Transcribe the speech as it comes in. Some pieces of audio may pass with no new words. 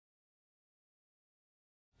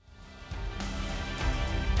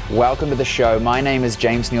Welcome to the show. My name is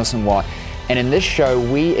James Nielsen Watt, and in this show,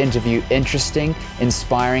 we interview interesting,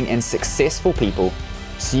 inspiring, and successful people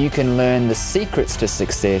so you can learn the secrets to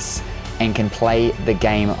success and can play the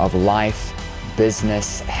game of life,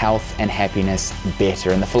 business, health, and happiness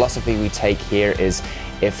better. And the philosophy we take here is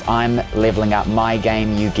if I'm leveling up my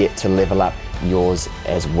game, you get to level up yours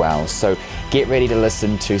as well. So get ready to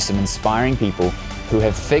listen to some inspiring people who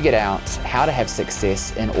have figured out how to have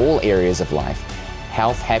success in all areas of life: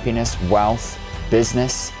 health, happiness, wealth,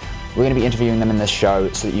 business. We're going to be interviewing them in this show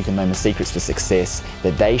so that you can learn the secrets to success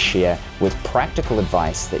that they share with practical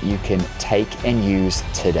advice that you can take and use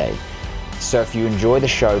today. So if you enjoy the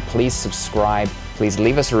show, please subscribe, please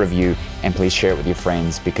leave us a review, and please share it with your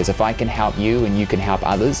friends, because if I can help you and you can help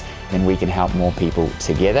others, then we can help more people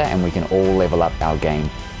together and we can all level up our game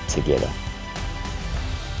together.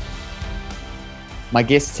 My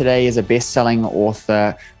guest today is a best-selling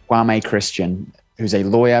author, Kwame Christian, who's a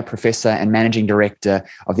lawyer, professor, and managing director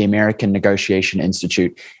of the American Negotiation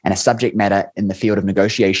Institute and a subject matter in the field of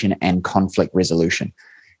negotiation and conflict resolution.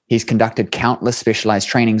 He's conducted countless specialized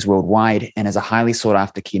trainings worldwide and is a highly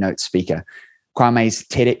sought-after keynote speaker. Kwame's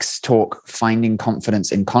TEDx talk, Finding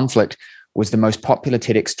Confidence in Conflict, was the most popular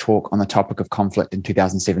TEDx talk on the topic of conflict in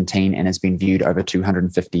 2017 and has been viewed over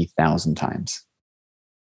 250,000 times.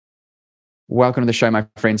 Welcome to the show, my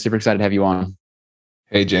friend. Super excited to have you on.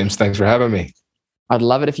 Hey, James. Thanks for having me. I'd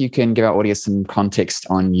love it if you can give our audience some context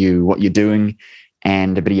on you, what you're doing,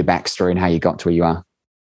 and a bit of your backstory and how you got to where you are.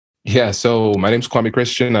 Yeah, so my name's Kwame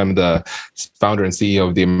Christian. I'm the founder and CEO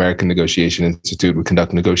of the American Negotiation Institute. We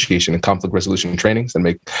conduct negotiation and conflict resolution trainings and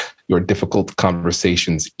make your difficult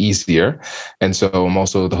conversations easier. And so I'm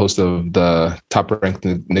also the host of the top-ranked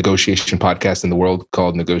negotiation podcast in the world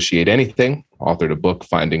called Negotiate Anything, authored a book,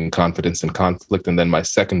 Finding Confidence in Conflict. And then my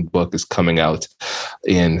second book is coming out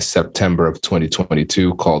in September of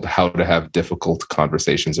 2022 called How to Have Difficult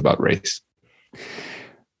Conversations About Race.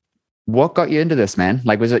 What got you into this, man?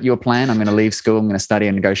 Like, was it your plan? I'm going to leave school, I'm going to study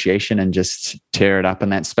a negotiation and just tear it up in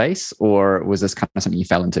that space? Or was this kind of something you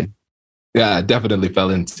fell into? Yeah, I definitely fell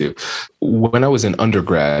into. When I was in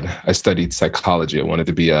undergrad, I studied psychology. I wanted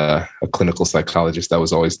to be a clinical psychologist. That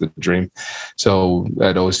was always the dream. So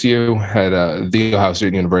at OSU, at the Ohio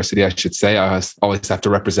State University, I should say, I always have to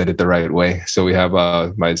represent it the right way. So we have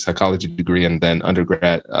my psychology degree, and then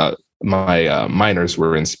undergrad, my minors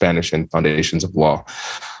were in Spanish and Foundations of Law.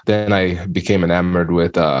 Then I became enamored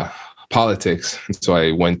with politics. And so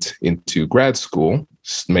I went into grad school,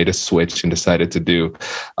 made a switch, and decided to do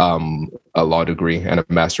a law degree and a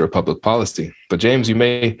master of public policy. But James, you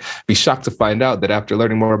may be shocked to find out that after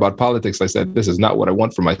learning more about politics, I said, this is not what I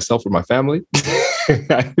want for myself or my family.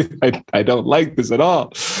 I don't like this at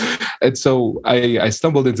all. And so I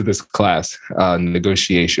stumbled into this class,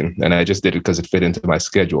 negotiation, and I just did it because it fit into my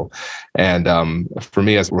schedule. And for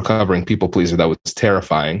me, as a recovering people pleaser, that was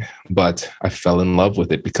terrifying, but I fell in love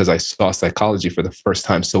with it because I saw psychology for the first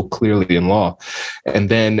time so clearly in law. And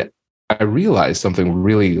then I realized something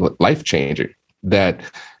really life-changing, that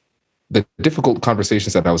the difficult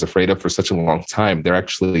conversations that I was afraid of for such a long time, they're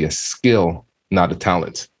actually a skill, not a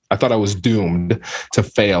talent. I thought I was doomed to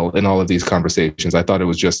fail in all of these conversations. I thought it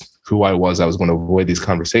was just who I was. I was going to avoid these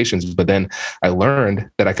conversations. But then I learned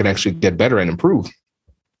that I could actually get better and improve.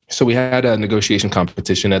 So we had a negotiation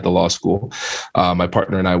competition at the law school. My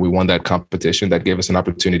partner and I, we won that competition. That gave us an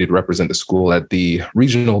opportunity to represent the school at the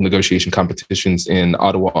regional negotiation competitions in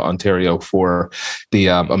Ottawa, Ontario for the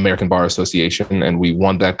American Bar Association. And we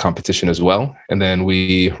won that competition as well. And then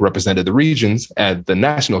we represented the regions at the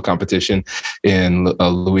national competition in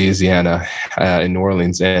Louisiana, in New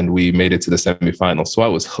Orleans, and we made it to the semifinals. So I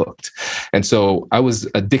was hooked. And so I was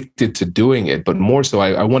addicted to doing it, but more so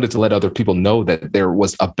I wanted to let other people know that there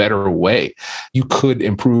was a better way. You could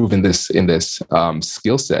improve in this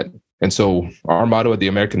skill set. And so our motto at the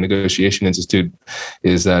American Negotiation Institute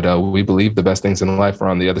is that we believe the best things in life are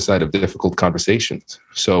on the other side of difficult conversations.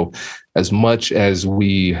 So as much as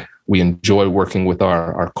we enjoy working with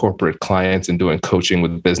our corporate clients and doing coaching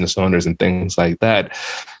with business owners and things like that,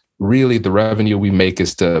 really the revenue we make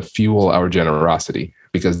is to fuel our generosity,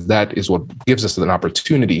 because that is what gives us an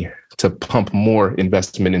opportunity to pump more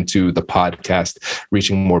investment into the podcast,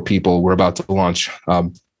 reaching more people. We're about to launch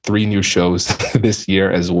 3 new shows this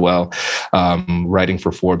year as well, writing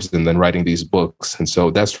for Forbes and then writing these books. And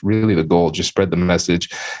so that's really the goal, just spread the message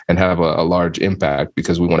and have a large impact,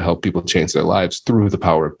 because we want to help people change their lives through the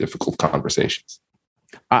power of difficult conversations.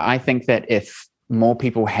 I think that if more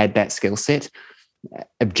people had that skill set,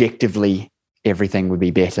 objectively, everything would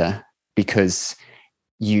be better, because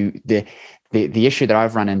the issue that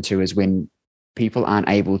I've run into is when people aren't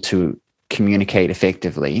able to communicate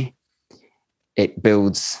effectively, it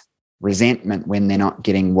builds resentment when they're not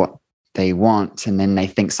getting what they want, and then they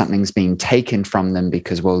think something's being taken from them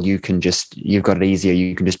because, well, you've got it easier,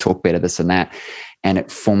 you can just talk better, this and that, and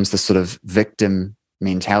it forms this sort of victim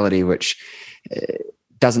mentality, which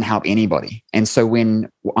doesn't help anybody. And so when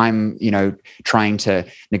I'm, trying to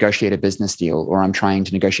negotiate a business deal, or I'm trying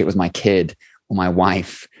to negotiate with my kid or my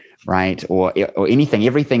wife, right, or anything,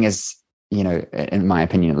 everything is, in my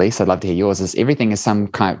opinion, at least, I'd love to hear yours, is everything is some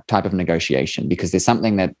type of negotiation, because there's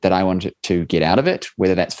something that I want to get out of it,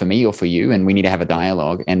 whether that's for me or for you, and we need to have a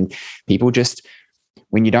dialogue. And people just,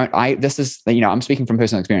 when you don't, I'm speaking from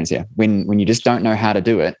personal experience here. When you just don't know how to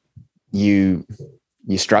do it, you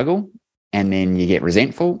struggle, and then you get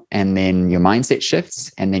resentful, and then your mindset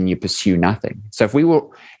shifts, and then you pursue nothing. So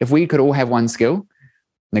if we could all have one skill,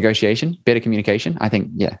 negotiation, better communication, I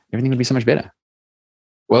think, everything would be so much better.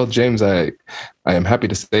 Well, James, I am happy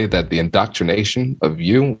to say that the indoctrination of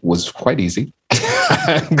you was quite easy.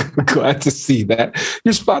 I'm glad to see that.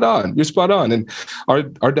 You're spot on. And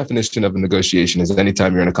our definition of a negotiation is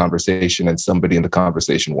anytime you're in a conversation and somebody in the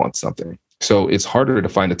conversation wants something. So it's harder to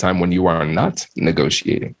find a time when you are not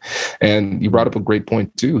negotiating. And you brought up a great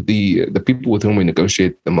point too. The people with whom we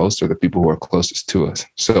negotiate the most are the people who are closest to us.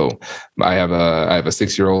 So I have a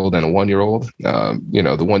 6-year-old and a 1-year-old. The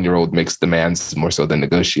 1-year-old makes demands more so than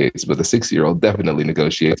negotiates, but the 6-year-old definitely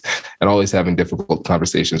negotiates, and always having difficult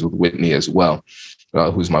conversations with Whitney as well.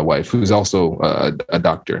 Who's my wife, who's also a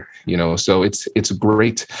doctor, so it's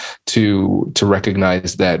great to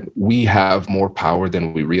recognize that we have more power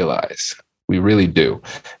than we realize. We really do.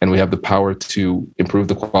 And we have the power to improve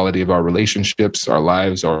the quality of our relationships, our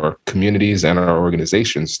lives, our communities, and our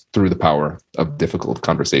organizations through the power of difficult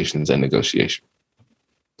conversations and negotiation.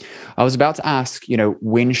 I was about to ask,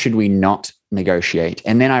 when should we not negotiate?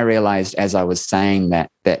 And then I realized, as I was saying that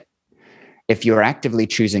if you're actively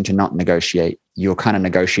choosing to not negotiate, you're kind of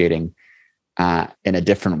negotiating in a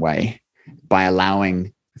different way by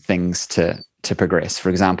allowing things to progress. For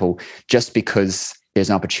example, just because there's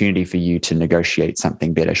an opportunity for you to negotiate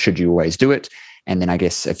something better, should you always do it? And then I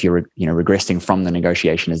guess if you're regressing from the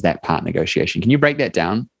negotiation, is that part negotiation? Can you break that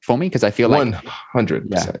down for me? Because I feel like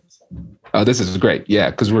 100%. This is great. Yeah,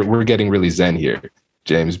 because we're getting really zen here,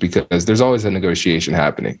 James, because there's always a negotiation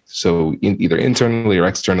happening. So either internally or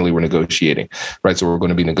externally, we're negotiating, right? So we're going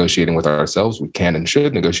to be negotiating with ourselves. We can and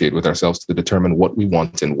should negotiate with ourselves to determine what we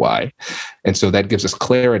want and why. And so that gives us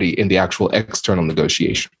clarity in the actual external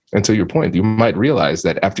negotiation. And to your point, you might realize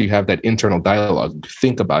that after you have that internal dialogue,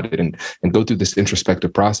 think about it and go through this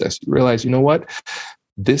introspective process, you realize, you know what?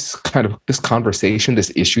 This conversation,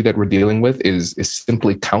 this issue that we're dealing with is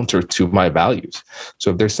simply counter to my values.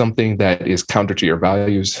 So if there's something that is counter to your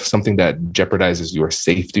values, something that jeopardizes your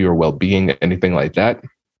safety or well-being, anything like that,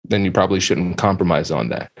 then you probably shouldn't compromise on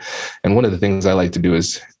that. And one of the things I like to do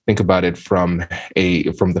is think about it from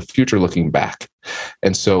the future looking back.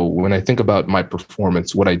 And so when I think about my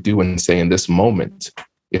performance, what I do and say in this moment,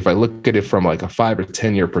 if I look at it from like a 5 or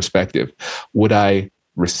 10 year perspective, would I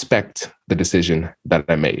respect the decision that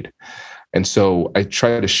I made? And so I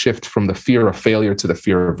try to shift from the fear of failure to the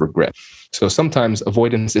fear of regret. So sometimes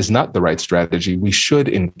avoidance is not the right strategy. We should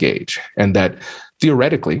engage. And that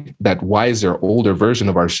theoretically, that wiser, older version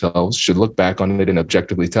of ourselves should look back on it and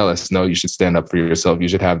objectively tell us, no, you should stand up for yourself. You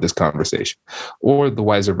should have this conversation. Or the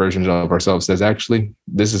wiser version of ourselves says, actually,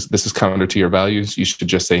 this is counter to your values. You should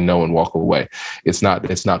just say no and walk away. It's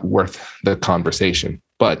not worth the conversation.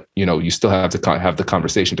 But, you still have to have the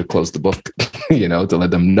conversation to close the book, to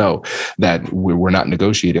let them know that we're not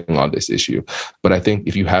negotiating on this issue. But I think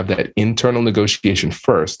if you have that internal negotiation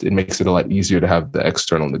first, it makes it a lot easier to have the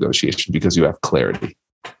external negotiation because you have clarity.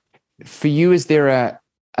 For you, is there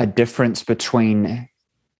a difference between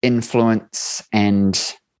influence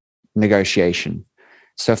and negotiation?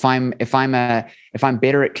 So if I'm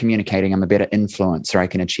better at communicating, I'm a better influencer. I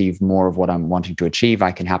can achieve more of what I'm wanting to achieve.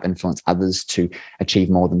 I can help influence others to achieve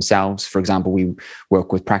more themselves. For example, we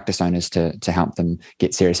work with practice owners to help them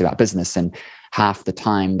get serious about business. And half the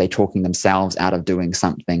time they're talking themselves out of doing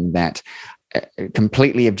something that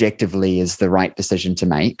completely objectively is the right decision to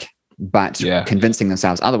make, but convincing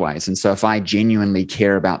themselves otherwise. And so if I genuinely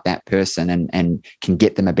care about that person and can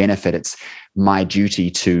get them a benefit, it's my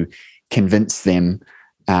duty to convince them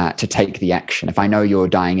to take the action. If I know you're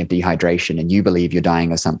dying of dehydration and you believe you're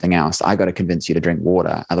dying of something else, I got to convince you to drink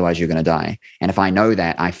water. Otherwise, you're going to die. And if I know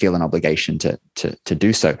that, I feel an obligation to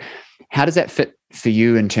do so. How does that fit for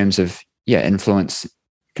you in terms of influence,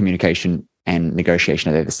 communication, and negotiation?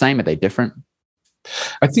 Are they the same? Are they different?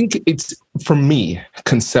 I think for me,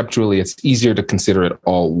 conceptually, it's easier to consider it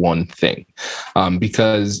all one thing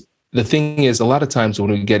because the thing is, a lot of times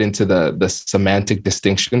when we get into the semantic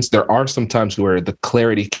distinctions, there are some times where the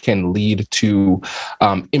clarity can lead to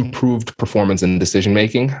improved performance and decision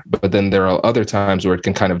making. But then there are other times where it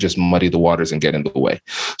can kind of just muddy the waters and get in the way.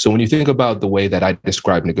 So when you think about the way that I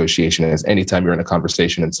describe negotiation as anytime you're in a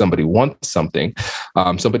conversation and somebody wants something,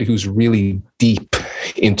 somebody who's really deep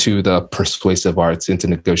into the persuasive arts, into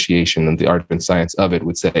negotiation and the art and science of it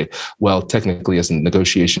would say, well, technically, as a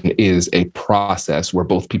negotiation is a process where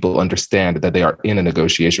both people understand that they are in a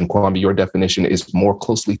negotiation. Kwame, your definition is more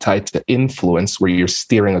closely tied to influence, where you're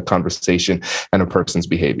steering a conversation and a person's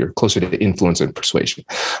behavior, closer to influence and persuasion.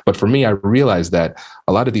 But for me, I realized that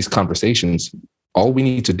a lot of these conversations, all we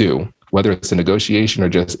need to do, whether it's a negotiation or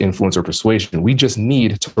just influence or persuasion, we just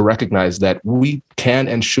need to recognize that we can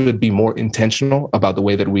and should be more intentional about the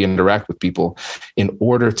way that we interact with people in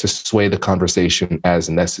order to sway the conversation as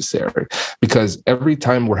necessary. Because every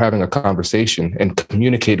time we're having a conversation and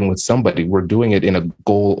communicating with somebody, we're doing it in a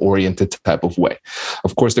goal-oriented type of way.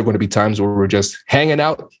 Of course, there are going to be times where we're just hanging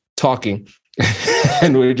out, talking,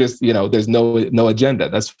 and we're just, there's no agenda.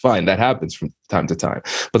 That's fine. That happens from time to time.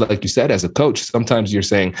 But like you said, as a coach, sometimes you're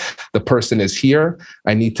saying the person is here,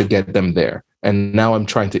 I need to get them there. And now I'm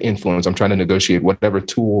trying to influence, I'm trying to negotiate whatever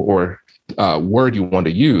tool or word you want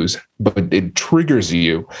to use, but it triggers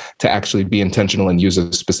you to actually be intentional and use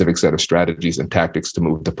a specific set of strategies and tactics to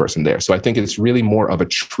move the person there. So I think it's really more of a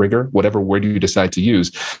trigger, whatever word you decide to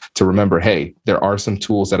use, to remember, hey, there are some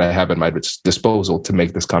tools that I have at my disposal to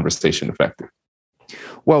make this conversation effective.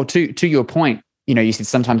 Well, to your point, you said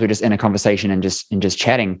sometimes we're just in a conversation and just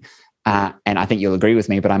chatting, and I think you'll agree with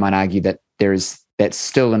me, but I might argue that that's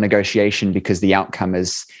still a negotiation because the outcome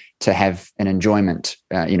is to have an enjoyment,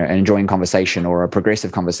 an enjoying conversation or a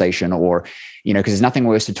progressive conversation, or, because there's nothing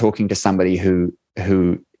worse than talking to somebody who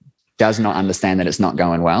does not understand that it's not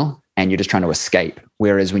going well and you're just trying to escape.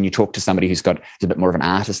 Whereas when you talk to somebody who's a bit more of an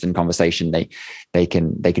artist in conversation, they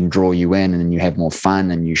can draw you in and you have more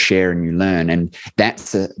fun and you share and you learn. And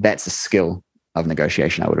that's a skill of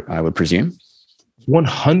negotiation, I would presume.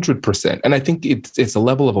 100%. And I think it's a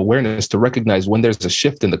level of awareness to recognize when there's a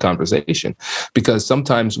shift in the conversation, because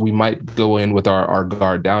sometimes we might go in with our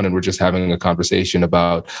guard down and we're just having a conversation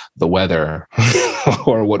about the weather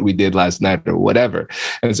or what we did last night or whatever.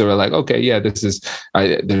 And so we're like, okay, yeah,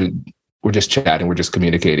 we're just chatting, we're just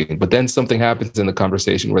communicating. But then something happens in the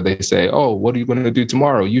conversation where they say, oh, what are you going to do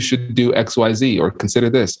tomorrow? You should do X, Y, Z, or consider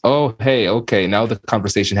this. Oh, hey, okay. Now the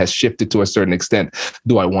conversation has shifted to a certain extent.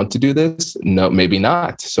 Do I want to do this? No, maybe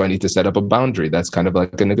not. So I need to set up a boundary. That's kind of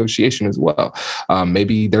like a negotiation as well.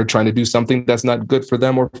 Maybe they're trying to do something that's not good for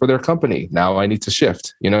them or for their company. Now I need to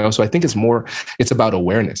shift, So I think it's about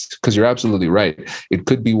awareness, because you're absolutely right. It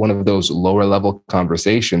could be one of those lower level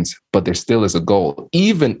conversations, but there still is a goal,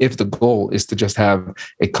 even if the goal is to just have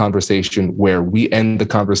a conversation where we end the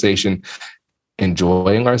conversation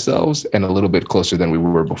enjoying ourselves and a little bit closer than we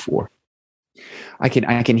were before. I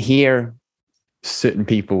can hear certain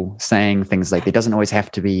people saying things like, there doesn't always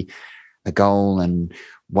have to be a goal, and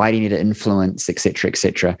why do you need to influence, et cetera, et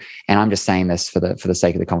cetera. And I'm just saying this for the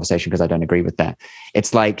sake of the conversation because I don't agree with that.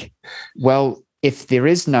 It's like, well, if there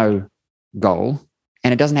is no goal,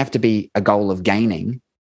 and it doesn't have to be a goal of gaining,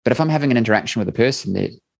 but if I'm having an interaction with a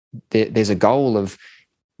person, there's a goal of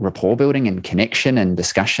rapport building and connection and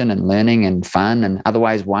discussion and learning and fun. And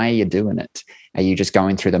otherwise, why are you doing it? Are you just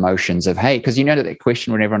going through the motions of, hey, because that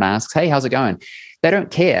question when everyone asks, hey, how's it going? They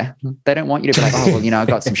don't care. They don't want you to be like, oh, well, I've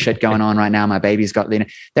got some shit going on right now. My baby's got,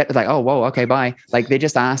 that's like, oh, whoa, okay, bye. Like they're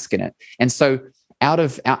just asking it. And so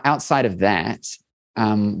outside of that,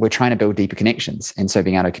 we're trying to build deeper connections. And so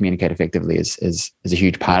being able to communicate effectively is a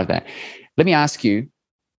huge part of that. Let me ask you,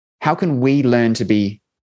 how can we learn to be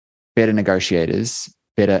better negotiators,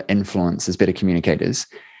 better influencers, better communicators?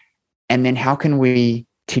 And then how can we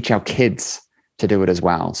teach our kids to do it as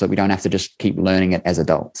well, so we don't have to just keep learning it as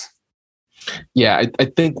adults? Yeah, I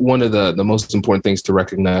think one of the most important things to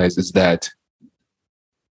recognize is that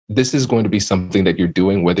this is going to be something that you're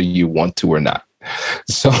doing whether you want to or not.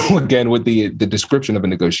 So again, with the description of a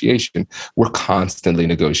negotiation, we're constantly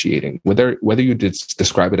negotiating. Whether you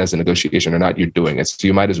describe it as a negotiation or not, you're doing it. So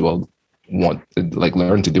you might as well want to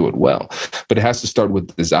learn to do it well. But it has to start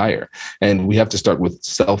with desire. And we have to start with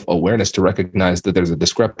self-awareness to recognize that there's a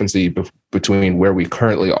discrepancy between where we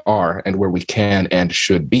currently are and where we can and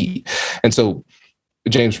should be. And so,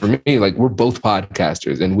 James, for me, we're both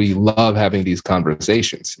podcasters and we love having these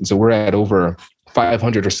conversations. And so we're at over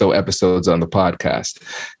 500 or so episodes on the podcast.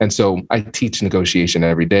 And so I teach negotiation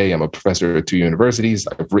every day. I'm a professor at 2 universities.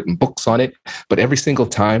 I've written books on it. But every single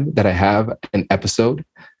time that I have an episode,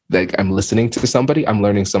 like I'm listening to somebody, I'm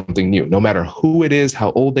learning something new. No matter who it is,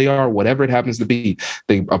 how old they are, whatever it happens to be,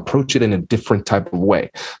 they approach it in a different type of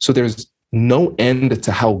way. So there's no end to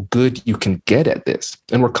how good you can get at this.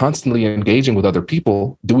 And we're constantly engaging with other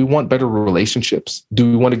people. Do we want better relationships? Do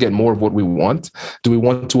we want to get more of what we want? Do we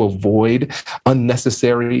want to avoid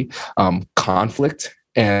unnecessary conflict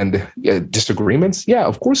and disagreements? Yeah,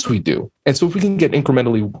 of course we do. And so if we can get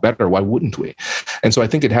incrementally better, why wouldn't we? And so I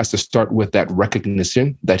think it has to start with that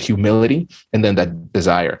recognition, that humility, and then that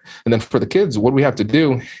desire. And then for the kids, what we have to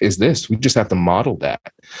do is this: we just have to model that.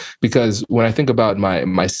 Because when I think about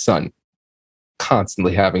my son,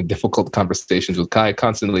 constantly having difficult conversations with Kai,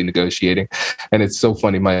 constantly negotiating. And it's so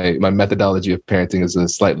funny. My methodology of parenting is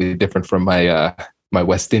slightly different from my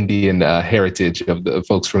West Indian heritage of the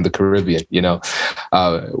folks from the Caribbean.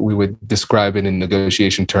 We would describe it in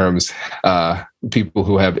negotiation terms. People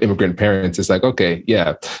who have immigrant parents, it's like, okay,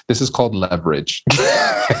 yeah, this is called leverage.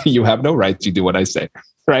 You have no rights. You do what I say.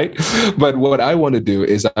 Right. But what I want to do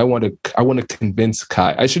is I want to convince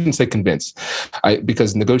Kai. I shouldn't say convince,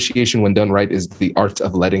 because negotiation, when done right, is the art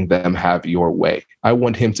of letting them have your way. I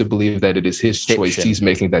want him to believe that it is his choice. He's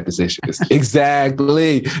making that decision.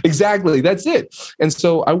 Exactly. That's it. And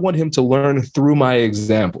so I want him to learn through my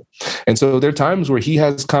example. And so there are times where he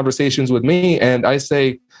has conversations with me and I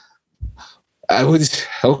say,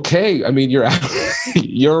 okay. I mean, you're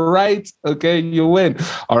right. Okay, you win.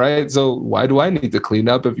 All right. So why do I need to clean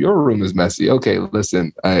up if your room is messy? Okay,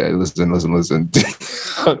 listen. Listen.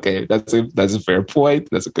 Okay, that's a fair point.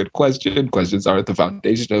 That's a good question. Questions are at the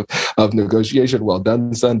foundation of negotiation. Well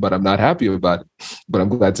done, son. But I'm not happy about it. But I'm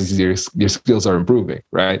glad to see your skills are improving.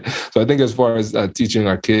 Right. So I think as far as teaching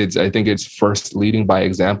our kids, I think it's first leading by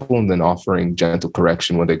example and then offering gentle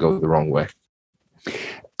correction when they go the wrong way.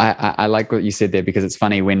 I like what you said there, because it's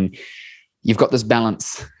funny when you've got this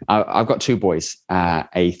balance. I've got two boys, a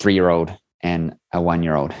 3-year-old and a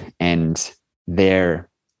 1-year-old, and they're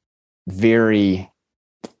very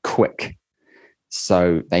quick.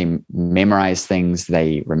 So they memorize things,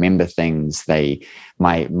 they remember things. My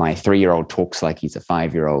 3-year-old talks like he's a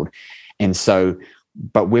 5-year-old. And so,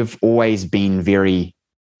 but we've always been very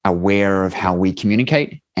aware of how we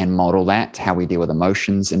communicate and model that, how we deal with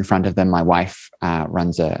emotions in front of them. My wife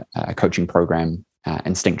runs a coaching program,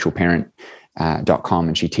 instinctualparent.com,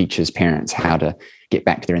 and she teaches parents how to get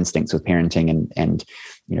back to their instincts with parenting and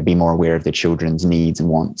be more aware of their children's needs and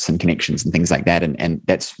wants and connections and things like that. And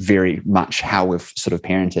that's very much how we've sort of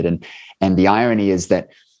parented. And the irony is that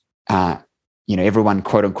everyone,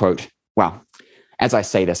 quote unquote, well, as I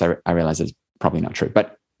say this, I realize it's probably not true,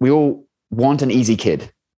 but we all want an easy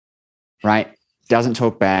kid, right? Doesn't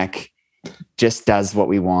talk back, just does what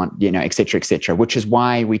we want, et cetera, which is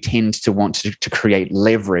why we tend to want to create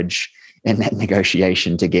leverage in that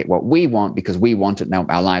negotiation to get what we want, because we want it now.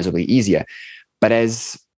 Our lives will be easier. But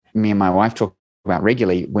as me and my wife talk about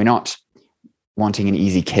regularly, we're not wanting an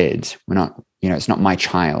easy kid. We're not, it's not my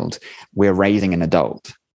child. We're raising an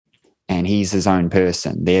adult, and he's his own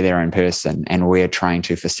person. They're their own person. And we're trying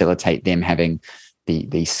to facilitate them having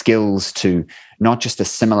the skills to not just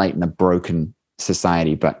assimilate in a broken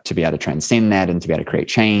society, but to be able to transcend that and to be able to create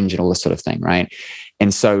change and all this sort of thing, right?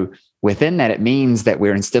 And so within that, it means that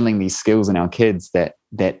we're instilling these skills in our kids that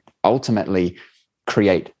ultimately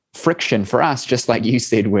create friction for us, just like you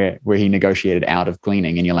said, where he negotiated out of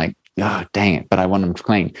cleaning, and you're like, oh, dang it, but I want him to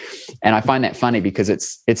clean. And I find that funny, because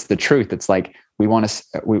it's the truth. It's like we want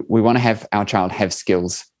to have our child have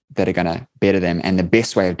skills that are going to better them, and the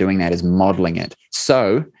best way of doing that is modeling it.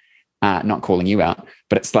 So, not calling you out,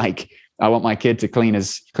 but it's like, I want my kid to clean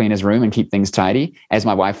his room and keep things tidy. As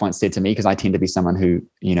my wife once said to me, because I tend to be someone who,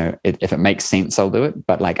 if it makes sense, I'll do it.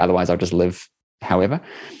 But like, otherwise I'll just live however.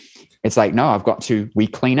 It's like, no, we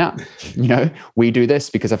clean up, we do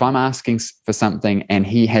this, because if I'm asking for something and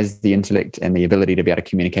he has the intellect and the ability to be able to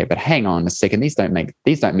communicate, but hang on a second, these don't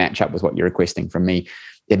match up with what you're requesting from me,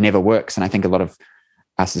 it never works. And I think a lot of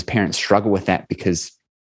us as parents struggle with that, because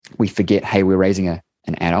we forget, hey, we're raising an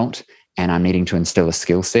adult and I'm needing to instill a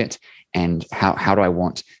skill set. And how do I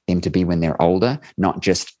want them to be when they're older, not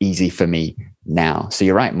just easy for me now? So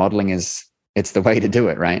you're right. Modeling it's the way to do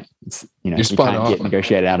it, right? It's, you can't get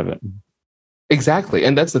negotiated out of it. Exactly.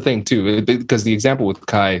 And that's the thing too, because the example with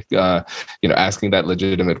Kai, asking that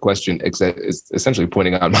legitimate question is essentially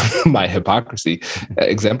pointing out my hypocrisy,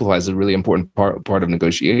 exemplifies a really important part of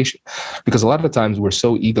negotiation. Because a lot of times we're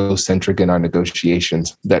so egocentric in our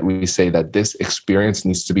negotiations that we say that this experience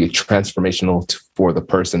needs to be transformational for the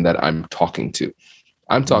person that I'm talking to.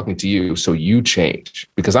 I'm talking to you, so you change,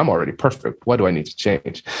 because I'm already perfect. Why do I need to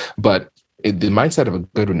change? But The mindset of a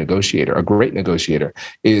good negotiator, a great negotiator,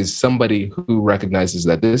 is somebody who recognizes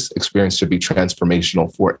that this experience should be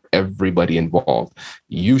transformational for everybody involved.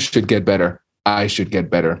 You should get better. I should get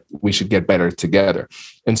better. We should get better together.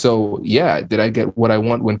 And so, yeah, did I get what I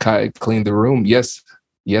want when Kai cleaned the room? Yes.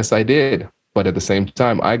 Yes, I did. But at the same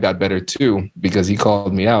time, I got better too, because he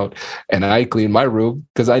called me out and I cleaned my room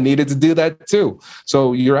because I needed to do that too.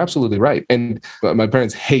 So you're absolutely right. And my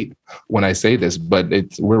parents hate when I say this, but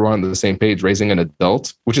we're on the same page, Raising an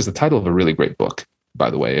Adult, which is the title of a really great book, by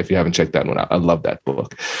the way. If you haven't checked that one out, I love that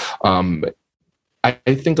book. I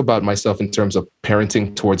think about myself in terms of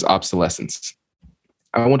parenting towards obsolescence.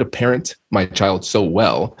 I want to parent my child so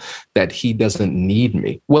well that he doesn't need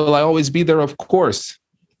me. Will I always be there? Of course.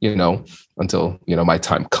 Until, my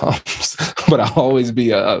time comes, but I'll always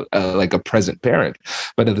be like a present parent.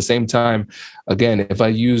 But at the same time, again, if I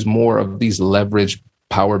use more of these leverage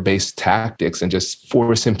power-based tactics and just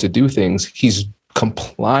force him to do things, he's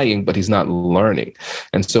complying, but he's not learning.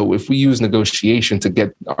 And so if we use negotiation to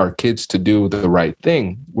get our kids to do the right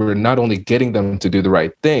thing, we're not only getting them to do the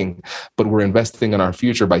right thing, but we're investing in our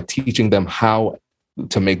future by teaching them how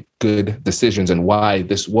to make good decisions and why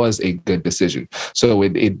this was a good decision. So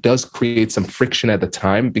it does create some friction at the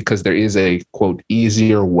time, because there is a, quote,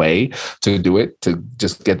 easier way to do it, to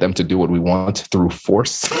just get them to do what we want through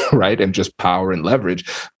force, right? And just power and leverage.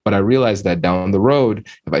 But I realize that down the road,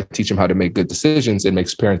 if I teach him how to make good decisions, it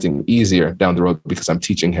makes parenting easier down the road because I'm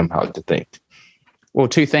teaching him how to think. Well,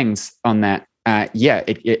 two things on that.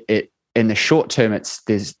 It in the short term,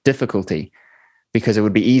 there's difficulty, because it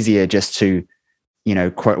would be easier just to,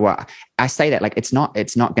 quote, well, I say that like it's not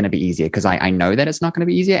going to be easier, because I know that it's not going to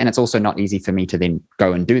be easier. And it's also not easy for me to then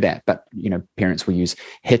go and do that. But, parents will use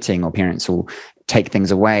hitting, or parents will take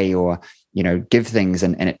things away, or, give things.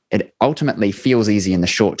 And it ultimately feels easy in the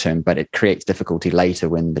short term, but it creates difficulty later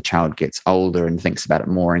when the child gets older and thinks about it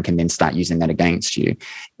more and can then start using that against you.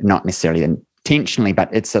 Not necessarily intentionally, but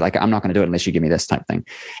it's like, I'm not going to do it unless you give me this type thing.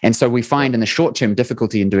 And so we find in the short term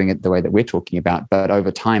difficulty in doing it the way that we're talking about, but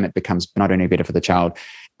over time it becomes not only better for the child,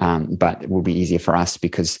 but it will be easier for us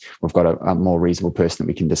because we've got a more reasonable person that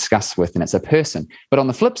we can discuss with, and it's a person. But on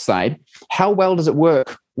the flip side, how well does it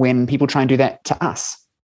work when people try and do that to us?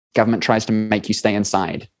 Government tries to make you stay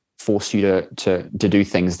inside, force you to do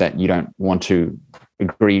things that you don't want to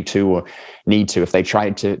agree to or need to. If they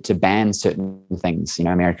tried to ban certain things,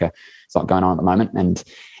 America, it's a lot going on at the moment. And,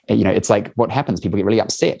 it's like what happens, people get really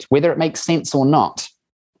upset, whether it makes sense or not,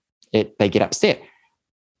 they get upset.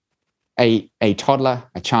 A toddler,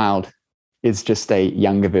 a child is just a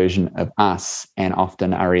younger version of us, and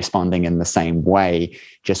often are responding in the same way,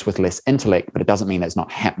 just with less intellect, but it doesn't mean that it's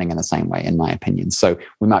not happening in the same way, in my opinion. So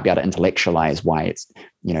we might be able to intellectualize why it's,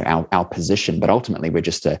 our position, but ultimately we're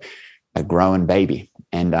just a growing baby,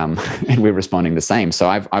 and we're responding the same. So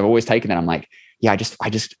I've always taken that. I'm like, yeah, I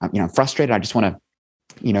just, I'm frustrated. I just want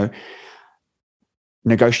to,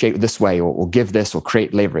 negotiate this way, or give this, or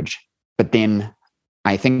create leverage. But then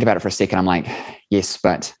I think about it for a second. I'm like, yes,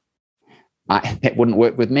 but that wouldn't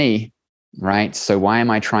work with me, right? So why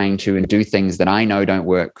am I trying to do things that I know don't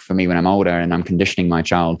work for me when I'm older, and I'm conditioning my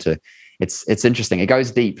child to? It's interesting. It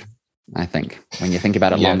goes deep, I think, when you think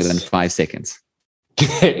about it longer than 5 seconds.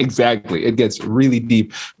 Exactly. It gets really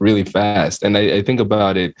deep, really fast. And I think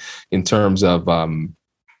about it in terms of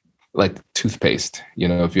like toothpaste.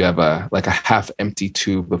 If you have a half empty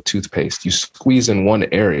tube of toothpaste, you squeeze in one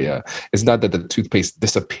area. It's not that the toothpaste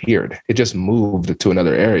disappeared. It just moved to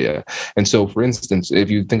another area. And so, for instance, if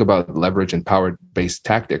you think about leverage and power-based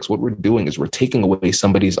tactics, what we're doing is we're taking away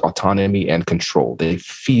somebody's autonomy and control. They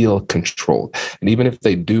feel controlled. And even if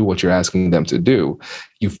they do what you're asking them to do,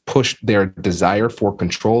 you've pushed their desire for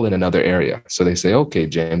control in another area. So they say, okay,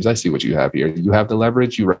 James, I see what you have here. You have the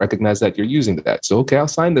leverage. You recognize that you're using that. So, okay, I'll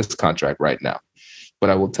sign this contract right now.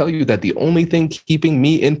 But I will tell you that the only thing keeping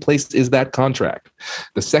me in place is that contract.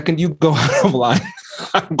 The second you go out of line,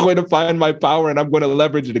 I'm going to find my power and I'm going to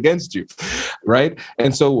leverage it against you, right?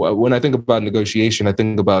 And so when I think about negotiation, I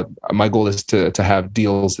think about my goal is to have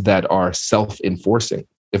deals that are self-enforcing.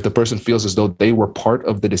 If the person feels as though they were part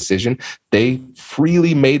of the decision, they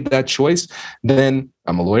freely made that choice, then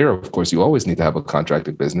I'm a lawyer. Of course, you always need to have a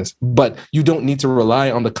contracted business, but you don't need to rely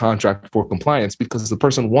on the contract for compliance, because the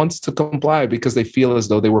person wants to comply because they feel as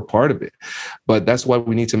though they were part of it. But that's why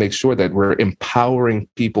we need to make sure that we're empowering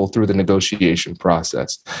people through the negotiation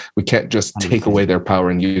process. We can't just take away their power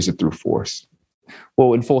and use it through force. Well,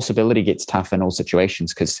 enforceability gets tough in all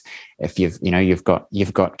situations, because if you've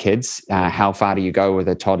got kids, how far do you go with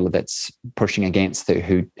a toddler that's pushing against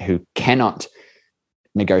who cannot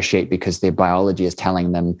negotiate because their biology is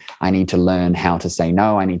telling them, I need to learn how to say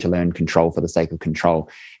no. I need to learn control for the sake of control.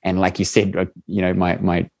 And like you said,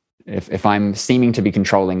 if I'm seeming to be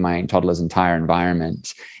controlling my toddler's entire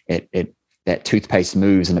environment, that toothpaste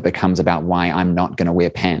moves and it becomes about why I'm not going to wear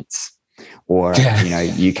pants, or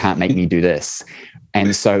you can't make me do this.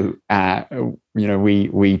 And so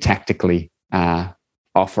we tactically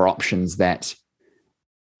offer options that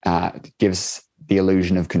gives the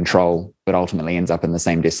illusion of control, but ultimately ends up in the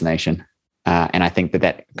same destination. And I think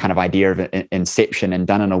that kind of idea of inception and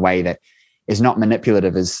done in a way that is not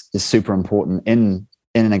manipulative is super important in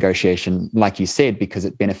a negotiation, like you said, because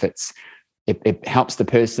it benefits, it helps the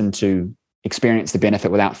person to experience the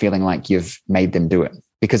benefit without feeling like you've made them do it.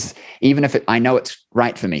 Because even if I know it's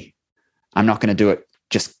right for me, I'm not going to do it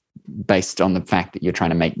just based on the fact that you're trying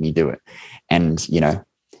to make me do it. And,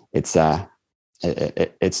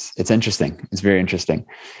 it's interesting. It's very interesting.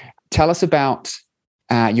 Tell us about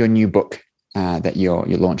your new book that you're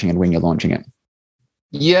launching and when you're launching it.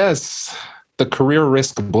 Yes, the Career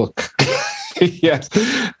Risk book. Yes,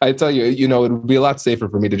 I tell you, it would be a lot safer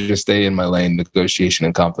for me to just stay in my lane, negotiation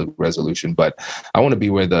and conflict resolution. But I want to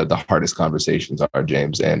be where the hardest conversations are,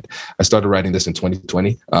 James. And I started writing this in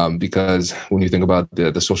 2020 because when you think about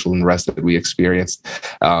the social unrest that we experienced,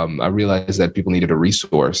 I realized that people needed a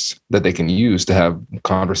resource that they can use to have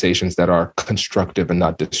conversations that are constructive and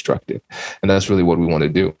not destructive. And that's really what we want to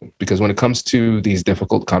do. Because when it comes to these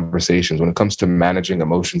difficult conversations, when it comes to managing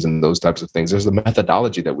emotions and those types of things, there's a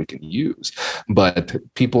methodology that we can use. But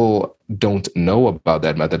people don't know about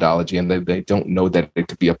that methodology, and they don't know that it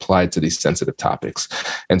could be applied to these sensitive topics.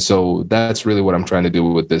 And so that's really what I'm trying to do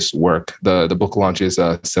with this work. The book launches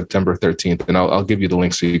September 13th, and I'll give you the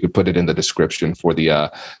link so you could put it in the description for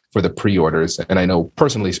the pre-orders. And I know,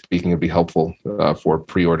 personally speaking, it'd be helpful for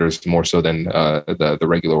pre-orders more so than the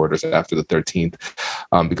regular orders after the 13th,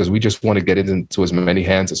 because we just want to get it into as many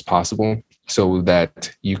hands as possible so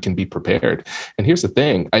that you can be prepared. And here's the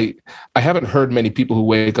thing. I haven't heard many people who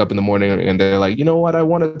wake up in the morning and they're like, you know what I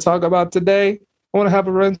want to talk about today? I want to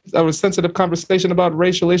have a sensitive conversation about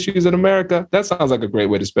racial issues in America. That sounds like a great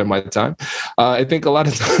way to spend my time. I think a lot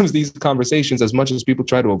of times these conversations, as much as people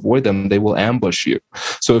try to avoid them, they will ambush you.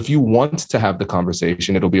 So if you want to have the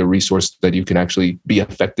conversation, it'll be a resource that you can actually be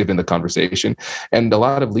effective in the conversation. And a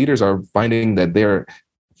lot of leaders are finding that they're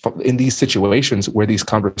in these situations where these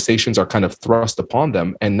conversations are kind of thrust upon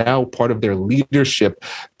them. And now part of their leadership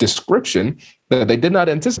description that they did not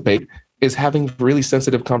anticipate is having really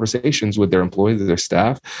sensitive conversations with their employees, their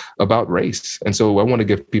staff about race. And so I want to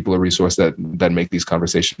give people a resource that make these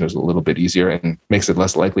conversations a little bit easier and makes it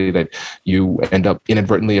less likely that you end up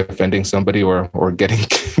inadvertently offending somebody or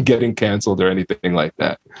getting canceled or anything like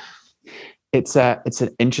that. It's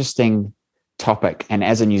an interesting topic. And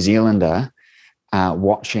as a New Zealander,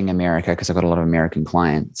 watching America, because I've got a lot of American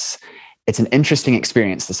clients, it's an interesting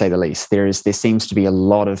experience to say the least. There seems to be a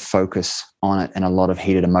lot of focus on it and a lot of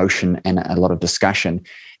heated emotion and a lot of discussion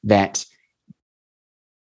that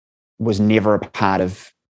was never a part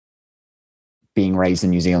of being raised in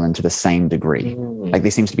New Zealand to the same degree. Like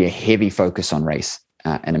there seems to be a heavy focus on race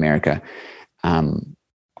in America.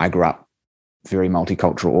 I grew up very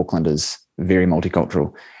multicultural. Auckland is very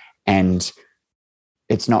multicultural. And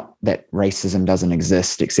it's not that racism doesn't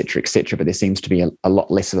exist, et cetera, but there seems to be a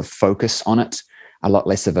lot less of a focus on it, a lot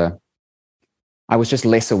less of I was just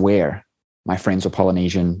less aware. My friends were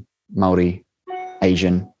Polynesian, Maori,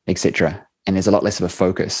 Asian, et cetera. And there's a lot less of a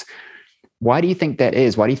focus. Why do you think that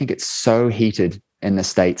is? Why do you think it's so heated in the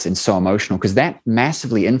States and so emotional? Because that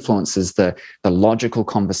massively influences the logical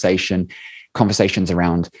conversations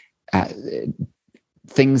around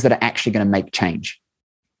things that are actually going to make change.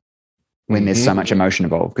 When there's so much emotion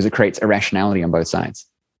involved, because it creates irrationality on both sides.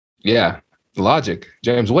 Yeah. Logic.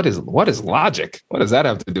 James, what is logic? What does that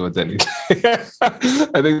have to do with anything?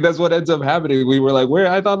 I think that's what ends up happening. We were like,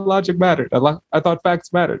 I thought logic mattered. I thought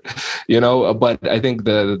facts mattered, but I think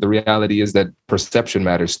the reality is that perception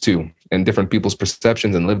matters too. And different people's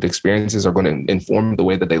perceptions and lived experiences are going to inform the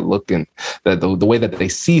way that they look and the way that they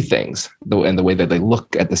see things and the way that they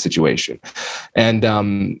look at the situation. And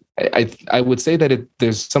I would say that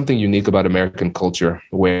there's something unique about American culture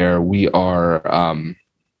where we are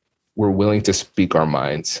we're willing to speak our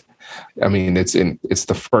minds. I mean, it's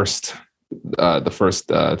the first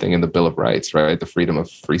thing in the Bill of Rights, right? The freedom of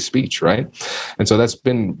free speech, right? And so that's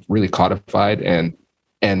been really codified and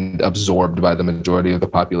absorbed by the majority of the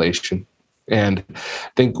population. And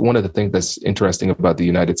I think one of the things that's interesting about the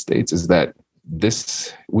United States is that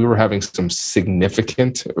we were having some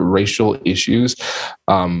significant racial issues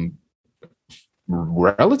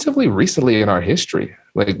relatively recently in our history.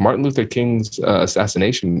 Like Martin Luther King's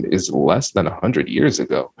assassination is less than 100 years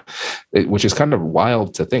ago, which is kind of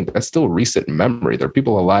wild to think. That's still recent memory. There are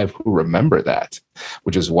people alive who remember that,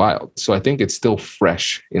 which is wild. So I think it's still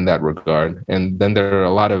fresh in that regard. And then there are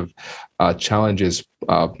a lot of challenges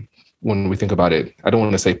when we think about it. I don't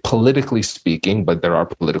want to say politically speaking, but there are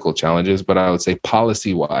political challenges, but I would say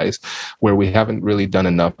policy wise, where we haven't really done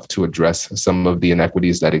enough to address some of the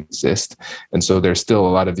inequities that exist. And so there's still a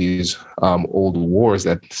lot of these old wars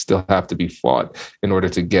that still have to be fought in order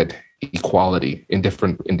to get equality in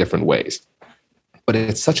different ways. But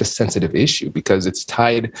it's such a sensitive issue because it's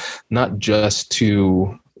tied not just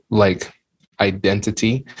to like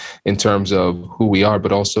identity in terms of who we are,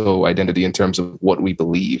 but also identity in terms of what we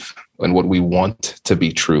believe and what we want to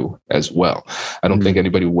be true as well. I don't think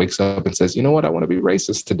anybody wakes up and says, you know what, I want to be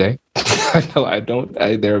racist today. I don't.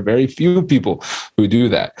 There are very few people who do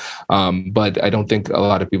that. But I don't think a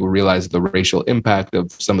lot of people realize the racial impact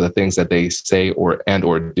of some of the things that they say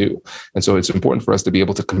or do. And so it's important for us to be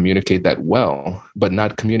able to communicate that well, but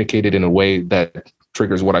not communicate it in a way that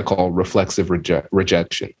triggers what I call reflexive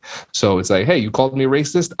rejection. So it's like, hey, you called me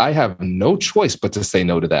racist. I have no choice but to say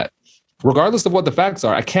no to that. Regardless of what the facts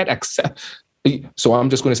are, I can't accept. So I'm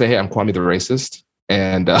just going to say, hey, I'm Kwame the racist.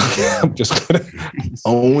 And I'm just going to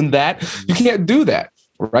own that. You can't do that.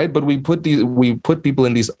 Right. But we put people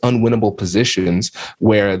in these unwinnable positions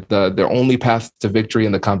where their only path to victory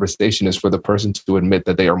in the conversation is for the person to admit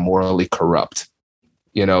that they are morally corrupt.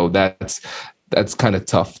 You know, that's kind of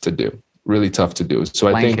tough to do. Really tough to do.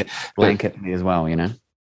 So I think blanket me as well, you know?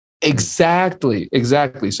 Exactly.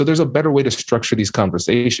 So there's a better way to structure these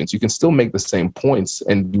conversations. You can still make the same points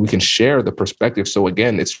and we can share the perspective. So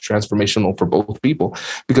again, it's transformational for both people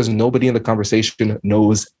because nobody in the conversation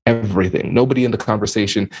knows everything. Nobody in the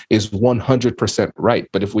conversation is 100% right.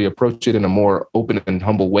 But if we approach it in a more open and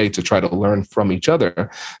humble way to try to learn from each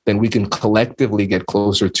other, then we can collectively get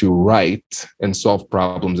closer to right and solve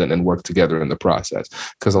problems and work together in the process.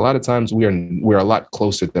 Because a lot of times we're a lot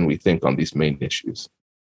closer than we think on these main issues.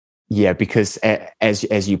 Yeah, because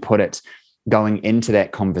as you put it, going into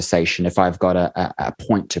that conversation, if I've got a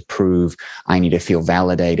point to prove, I need to feel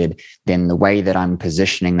validated, then the way that I'm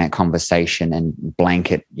positioning that conversation and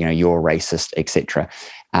blanket, you know, you're racist, etc.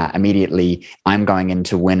 Immediately I'm going in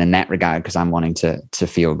to win in that regard because I'm wanting to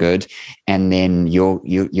feel good. And then you're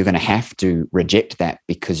going to have to reject that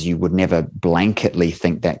because you would never blanketly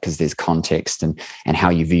think that because there's context and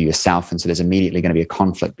how you view yourself. And so there's immediately going to be a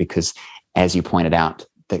conflict because, as you pointed out,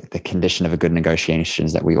 the condition of a good negotiation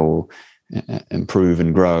is that we all improve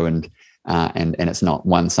and grow and it's not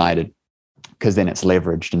one-sided because then it's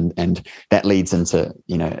leveraged and that leads into,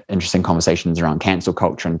 you know, interesting conversations around cancel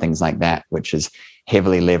culture and things like that, which is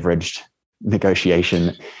heavily leveraged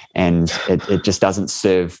negotiation and it just doesn't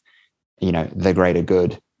serve, you know, the greater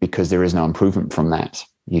good because there is no improvement from that.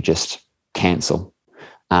 You just cancel.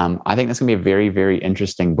 I think that's going to be a very, very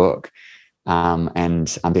interesting book.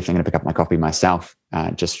 And I'm definitely going to pick up my copy myself,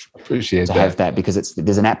 just appreciate to have that because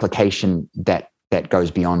there's an application that goes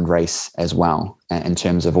beyond race as well in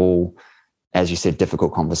terms of all, as you said,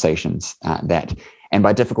 difficult conversations and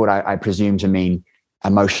by difficult, I presume to mean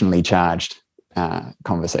emotionally charged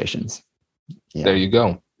conversations. Yeah. There you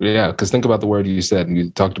go. Yeah, because think about the word you said, and you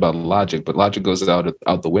talked about logic, but logic goes out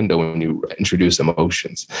the window when you introduce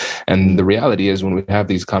emotions. And the reality is when we have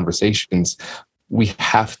these conversations, we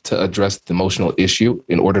have to address the emotional issue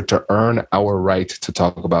in order to earn our right to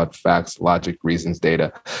talk about facts, logic, reasons,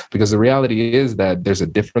 data. Because the reality is that there's a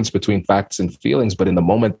difference between facts and feelings, but in the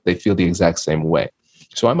moment, they feel the exact same way.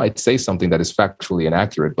 So I might say something that is factually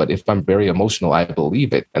inaccurate, but if I'm very emotional, I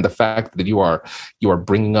believe it. And the fact that you are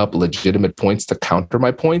bringing up legitimate points to counter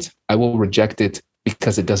my points, I will reject it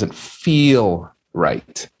because it doesn't feel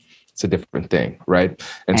right. It's a different thing, right?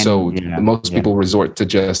 And so most people resort to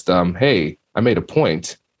just, hey, I made a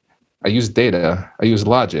point. I used data. I used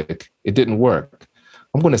logic. It didn't work.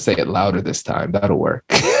 I'm going to say it louder this time. That'll work.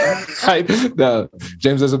 No,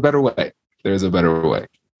 James, there's a better way. There's a better way.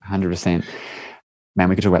 100%. Man,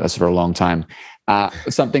 we could talk about this for a long time.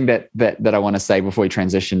 Something that I want to say before we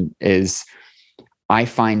transition is I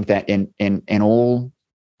find that in all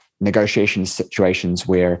negotiation situations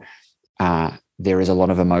where there is a lot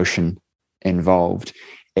of emotion involved,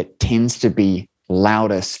 it tends to be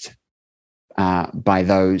loudest by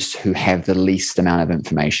those who have the least amount of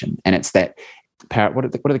information. And it's that, what do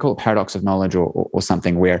they call it? Paradox of knowledge or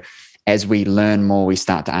something where as we learn more, we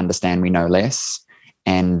start to understand we know less.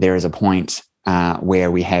 And there is a point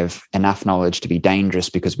where we have enough knowledge to be dangerous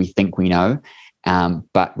because we think we know,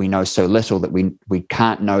 but we know so little that we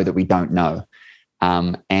can't know that we don't know.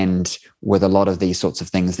 And with a lot of these sorts of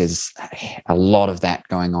things, there's a lot of that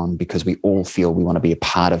going on because we all feel we want to be a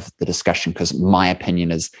part of the discussion because my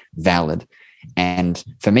opinion is valid. And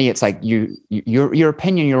for me, it's like your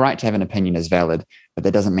opinion, your right to have an opinion is valid, but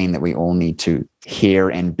that doesn't mean that we all need to hear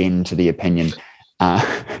and bend to the opinion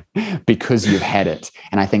because you've had it.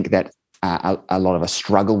 And I think that a lot of us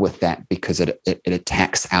struggle with that because it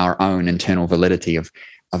attacks our own internal validity of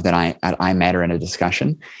that I matter in a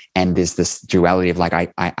discussion. And there's this duality of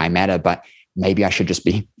like, I matter, but maybe I should just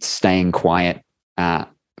be staying quiet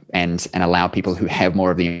and allow people who have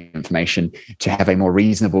more of the information to have a more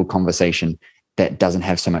reasonable conversation that doesn't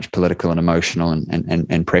have so much political and emotional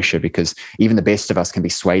and pressure, because even the best of us can be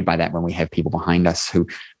swayed by that when we have people behind us who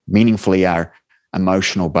meaningfully are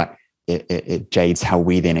emotional, but it jades how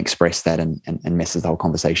we then express that and messes the whole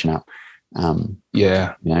conversation up.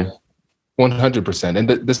 Yeah. You know? 100%. And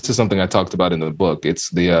this is something I talked about in the book. It's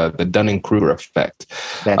the Dunning-Kruger effect,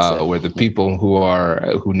 where the people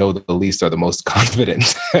who know the least are the most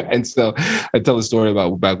confident. And so I tell a story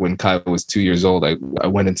about back when Kai was 2 years old. I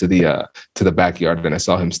went into the backyard and I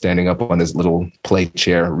saw him standing up on his little play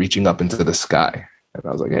chair, reaching up into the sky. And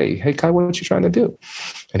I was like, hey, Kai, what are you trying to do?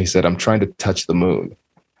 And he said, I'm trying to touch the moon.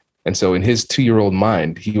 And so in his 2-year-old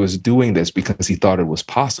mind, he was doing this because he thought it was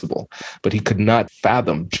possible, but he could not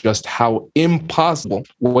fathom just how impossible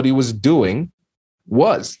what he was doing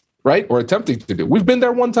was, right? Or attempting to do. We've been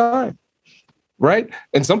there one time, right?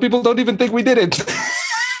 And some people don't even think we did it.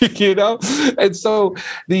 You know? And so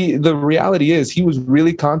the reality is he was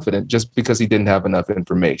really confident just because he didn't have enough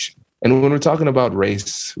information. And when we're talking about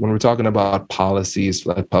race, when we're talking about policies,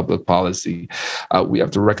 like public policy, we have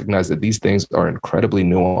to recognize that these things are incredibly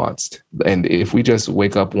nuanced. And if we just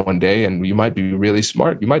wake up one day and you might be really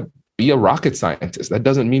smart, you might be a rocket scientist. That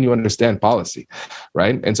doesn't mean you understand policy,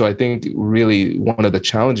 right? And so I think really one of the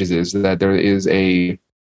challenges is that there is an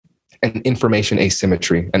information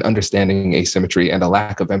asymmetry, an understanding asymmetry, and a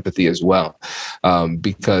lack of empathy as well,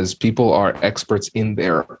 because people are experts in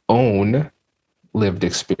their own lived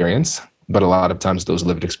experience, but a lot of times those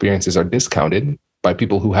lived experiences are discounted by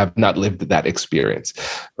people who have not lived that experience,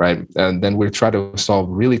 right? And then we try to solve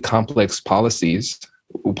really complex policy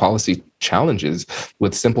challenges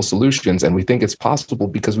with simple solutions, and we think it's possible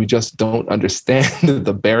because we just don't understand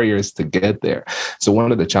the barriers to get there. So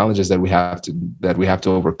one of the challenges that we have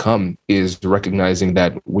to overcome is recognizing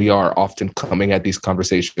that we are often coming at these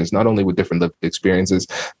conversations not only with different lived experiences,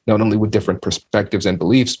 not only with different perspectives and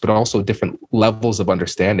beliefs, but also different levels of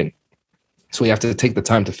understanding. So we have to take the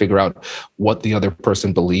time to figure out what the other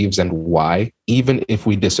person believes and why, even if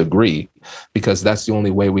we disagree, because that's the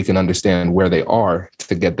only way we can understand where they are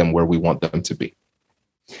to get them where we want them to be.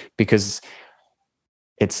 Because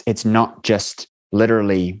it's not just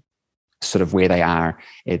literally sort of where they are,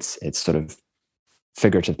 it's sort of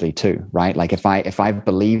figuratively too, right? Like if I've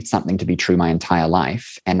believed something to be true my entire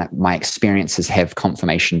life and my experiences have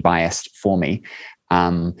confirmation biased for me,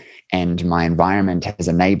 and my environment has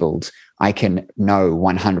enabled, I can know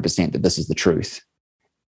 100% that this is the truth.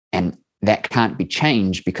 And that can't be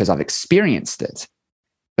changed because I've experienced it.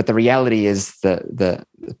 But the reality is the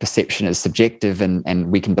perception is subjective,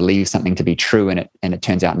 and we can believe something to be true and it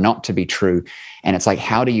turns out not to be true. And it's like,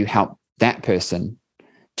 how do you help that person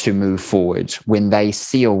to move forward when they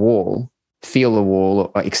see a wall, feel a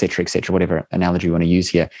wall, or et cetera, whatever analogy you want to use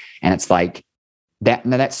here. And it's like that,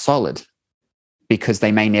 no, that's solid. Because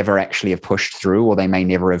they may never actually have pushed through, or they may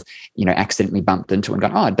never have, accidentally bumped into it and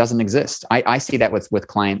gone, oh, it doesn't exist. I see that with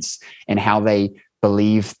clients and how they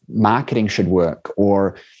believe marketing should work,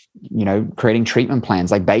 or, creating treatment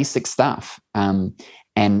plans, like basic stuff.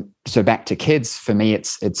 And so back to kids, for me,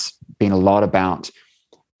 it's been a lot about,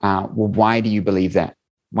 well, why do you believe that?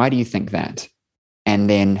 Why do you think that? And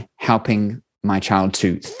then helping my child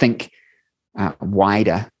to think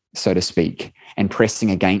wider, so to speak, and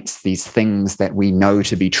pressing against these things that we know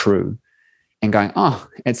to be true and going, oh,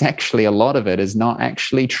 it's actually a lot of it is not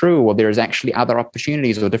actually true, or there's actually other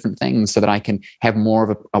opportunities or different things, so that I can have more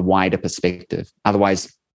of a wider perspective.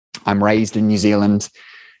 Otherwise, I'm raised in New Zealand,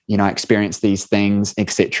 I experience these things,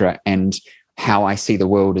 etc. And how I see the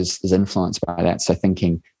world is influenced by that. So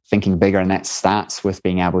thinking bigger, and that starts with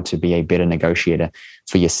being able to be a better negotiator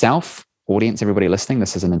for yourself, audience, everybody listening.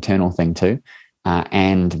 This is an internal thing too.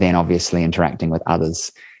 And then obviously interacting with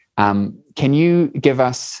others. Can you give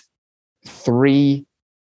us 3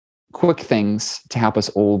 quick things to help us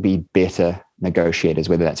all be better negotiators,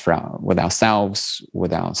 whether that's with ourselves,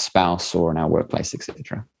 with our spouse, or in our workplace,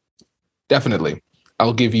 etc.? Definitely.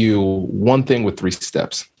 I'll give you one thing with 3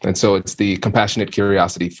 steps. And so it's the compassionate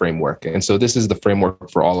curiosity framework. And so this is the framework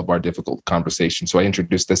for all of our difficult conversations. So I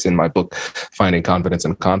introduced this in my book, Finding Confidence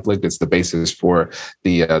in Conflict. It's the basis for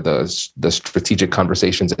the strategic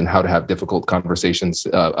conversations and how to have difficult conversations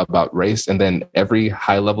about race. And then every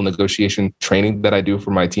high level negotiation training that I do for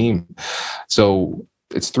my team. So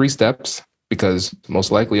it's 3 steps, because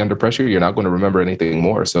most likely under pressure, you're not going to remember anything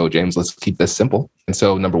more. So James, let's keep this simple. And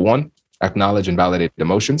so number 1, acknowledge and validate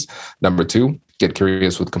emotions. Number 2, get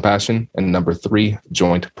curious with compassion. And number 3,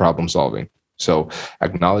 joint problem solving. So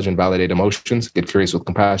acknowledge and validate emotions, get curious with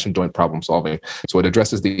compassion, joint problem solving. So it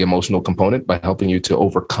addresses the emotional component by helping you to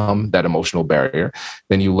overcome that emotional barrier.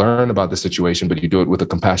 Then you learn about the situation, but you do it with a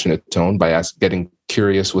compassionate tone by getting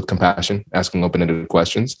curious with compassion, asking open-ended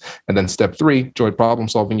questions. And then step 3, joint problem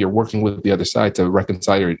solving, you're working with the other side to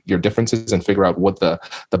reconcile your differences and figure out what the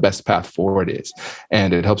best path forward is.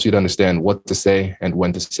 And it helps you to understand what to say and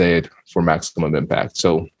when to say it for maximum impact.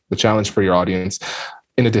 So the challenge for your audience,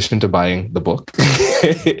 in addition to buying the book,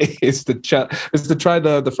 is to try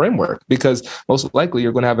the framework, because most likely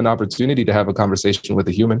you're going to have an opportunity to have a conversation with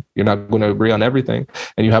a human. You're not going to agree on everything,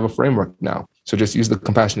 and you have a framework now. So just use the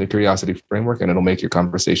compassionate curiosity framework, and it'll make your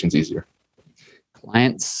conversations easier.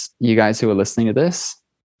 Clients, you guys who are listening to this,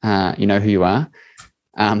 you know who you are.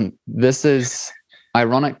 This is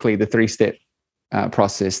ironically the 3-step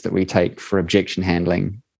process that we take for objection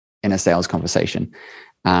handling in a sales conversation.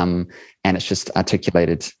 And it's just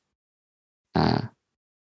articulated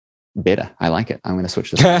better. I like it. I'm going to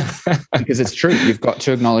switch this because it's true. You've got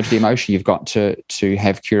to acknowledge the emotion. You've got to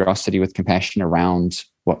have curiosity with compassion around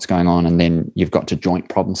what's going on. And then you've got to joint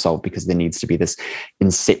problem solve, because there needs to be this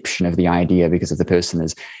inception of the idea, because if the person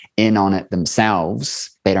is in on it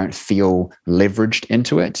themselves, they don't feel leveraged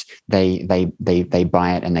into it. They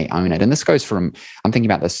buy it and they own it. And this goes from, I'm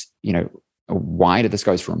thinking about this, wider. This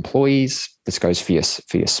goes for employees. This goes for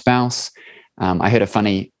your spouse. I heard a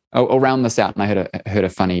funny, I'll round this out, and I heard a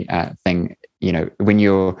funny thing, when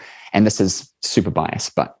you're, and this is super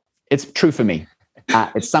biased, but it's true for me.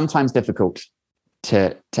 It's sometimes difficult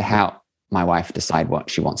to help my wife decide what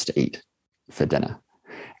she wants to eat for dinner.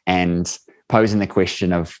 And posing the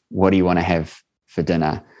question of what do you want to have for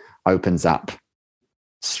dinner opens up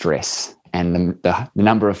stress. And the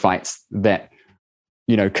number of fights that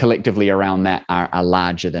collectively around that are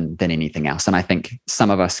larger than anything else. And I think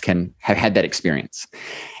some of us can have had that experience.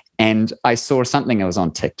 And I saw something that was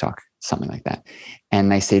on TikTok, something like that.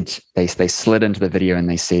 And they said, they slid into the video and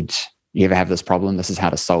they said, you ever have this problem? This is how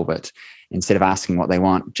to solve it. Instead of asking what they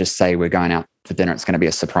want, just say, we're going out for dinner. It's going to be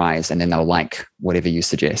a surprise. And then they'll like whatever you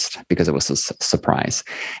suggest because it was a surprise.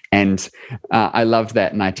 And I loved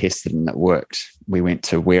that. And I tested and it worked. We went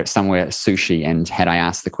to somewhere sushi. And had I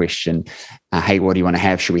asked the question, hey, what do you want to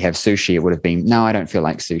have? Should we have sushi? It would have been, no, I don't feel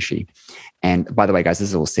like sushi. And by the way, guys, this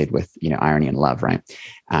is all said with, irony and love, right?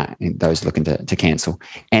 And those looking to cancel.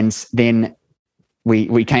 And then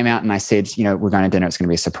we came out and I said, we're going to dinner. It's going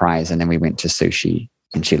to be a surprise. And then we went to sushi.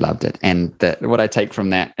 And she loved it. And what I take from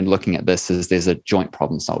that and looking at this is there's a joint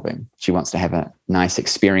problem solving. She wants to have a nice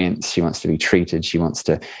experience. She wants to be treated. She wants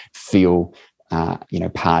to feel,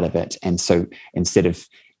 part of it. And so instead of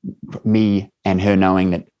me and her knowing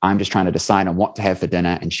that I'm just trying to decide on what to have for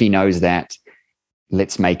dinner, and she knows that,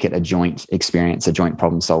 let's make it a joint experience, a joint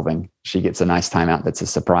problem solving. She gets a nice time out that's a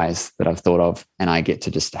surprise that I've thought of, and I get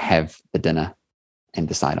to just have the dinner and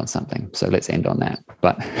decide on something. So let's end on that.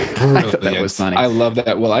 But I thought that was funny. I love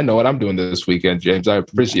that. Well, I know what I'm doing this weekend, James. I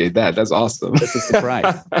appreciate that. That's awesome. It's a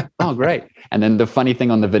surprise. Oh, great. And then the funny thing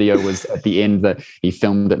on the video was at the end that he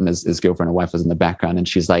filmed it and his girlfriend or wife was in the background. And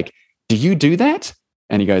she's like, do you do that?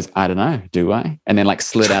 And he goes, I don't know. Do I? And then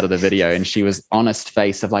slid out of the video. And she was honest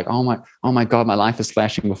face of oh my God, my life is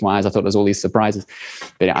flashing before my eyes. I thought there was all these surprises.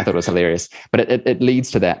 But yeah, I thought it was hilarious. But it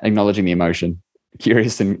leads to that, acknowledging the emotion.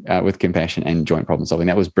 Curious and with compassion and joint problem solving.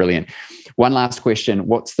 That was brilliant. One last question.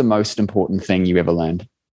 What's the most important thing you ever learned?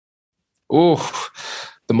 Oh,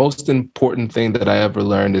 the most important thing that I ever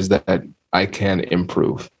learned is that I can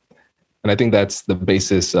improve. And I think that's the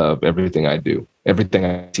basis of everything I do, everything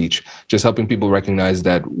I teach, just helping people recognize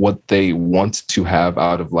that what they want to have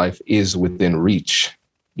out of life is within reach.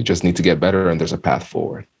 You just need to get better and there's a path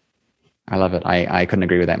forward. I love it. I couldn't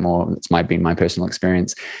agree with that more. It's been my personal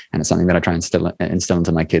experience, and it's something that I try and instill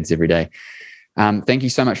into my kids every day. Thank you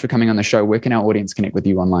so much for coming on the show. Where can our audience connect with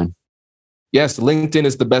you online? Yes, LinkedIn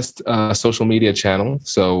is the best social media channel.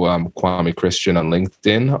 So Kwame Christian on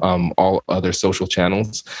LinkedIn. All other social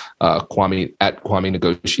channels, Kwame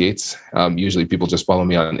Negotiates. Usually people just follow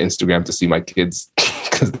me on Instagram to see my kids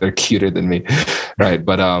because they're cuter than me, right?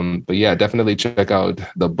 But yeah, definitely check out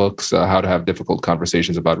the books, How to Have Difficult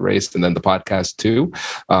Conversations About Race, and then the podcast too,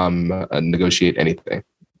 Negotiate Anything.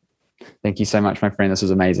 Thank you so much, my friend. This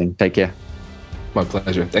was amazing. Take care. My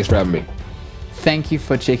pleasure. Thanks for having me. Thank you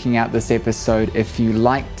for checking out this episode. If you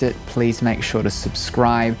liked it, please make sure to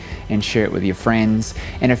subscribe and share it with your friends.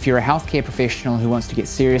 And if you're a healthcare professional who wants to get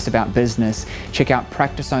serious about business, check out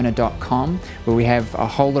practiceowner.com, where we have a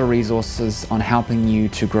whole lot of resources on helping you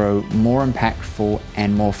to grow more impactful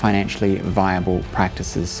and more financially viable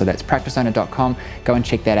practices. So that's practiceowner.com. Go and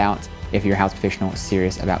check that out if you're a health professional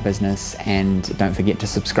serious about business, and don't forget to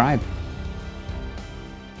subscribe.